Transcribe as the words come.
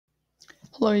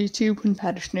Hello YouTube, Quinn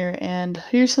Patterson here, and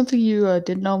here's something you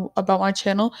didn't know about my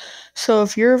channel. So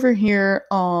if you're over here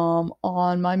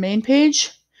on my main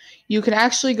page, you can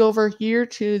actually go over here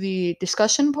to the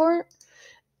discussion part,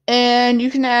 and you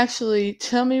can actually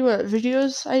tell me what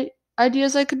ideas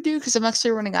I could do because I'm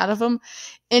actually running out of them.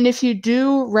 And if you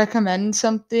do recommend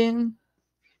something,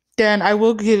 then I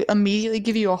will immediately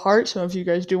give you a heart. So if you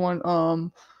guys do want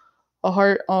a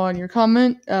heart on your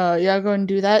comment, yeah, go ahead and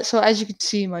do that. So as you can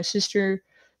see, my sister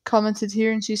commented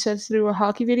here and she said to do a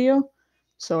hockey video.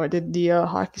 So I did the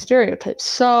hockey stereotypes.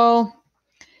 So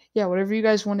yeah, whatever you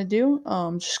guys want to do,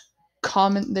 just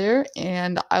comment there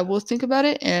and I will think about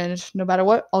it. And no matter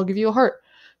what, I'll give you a heart.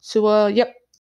 So yep.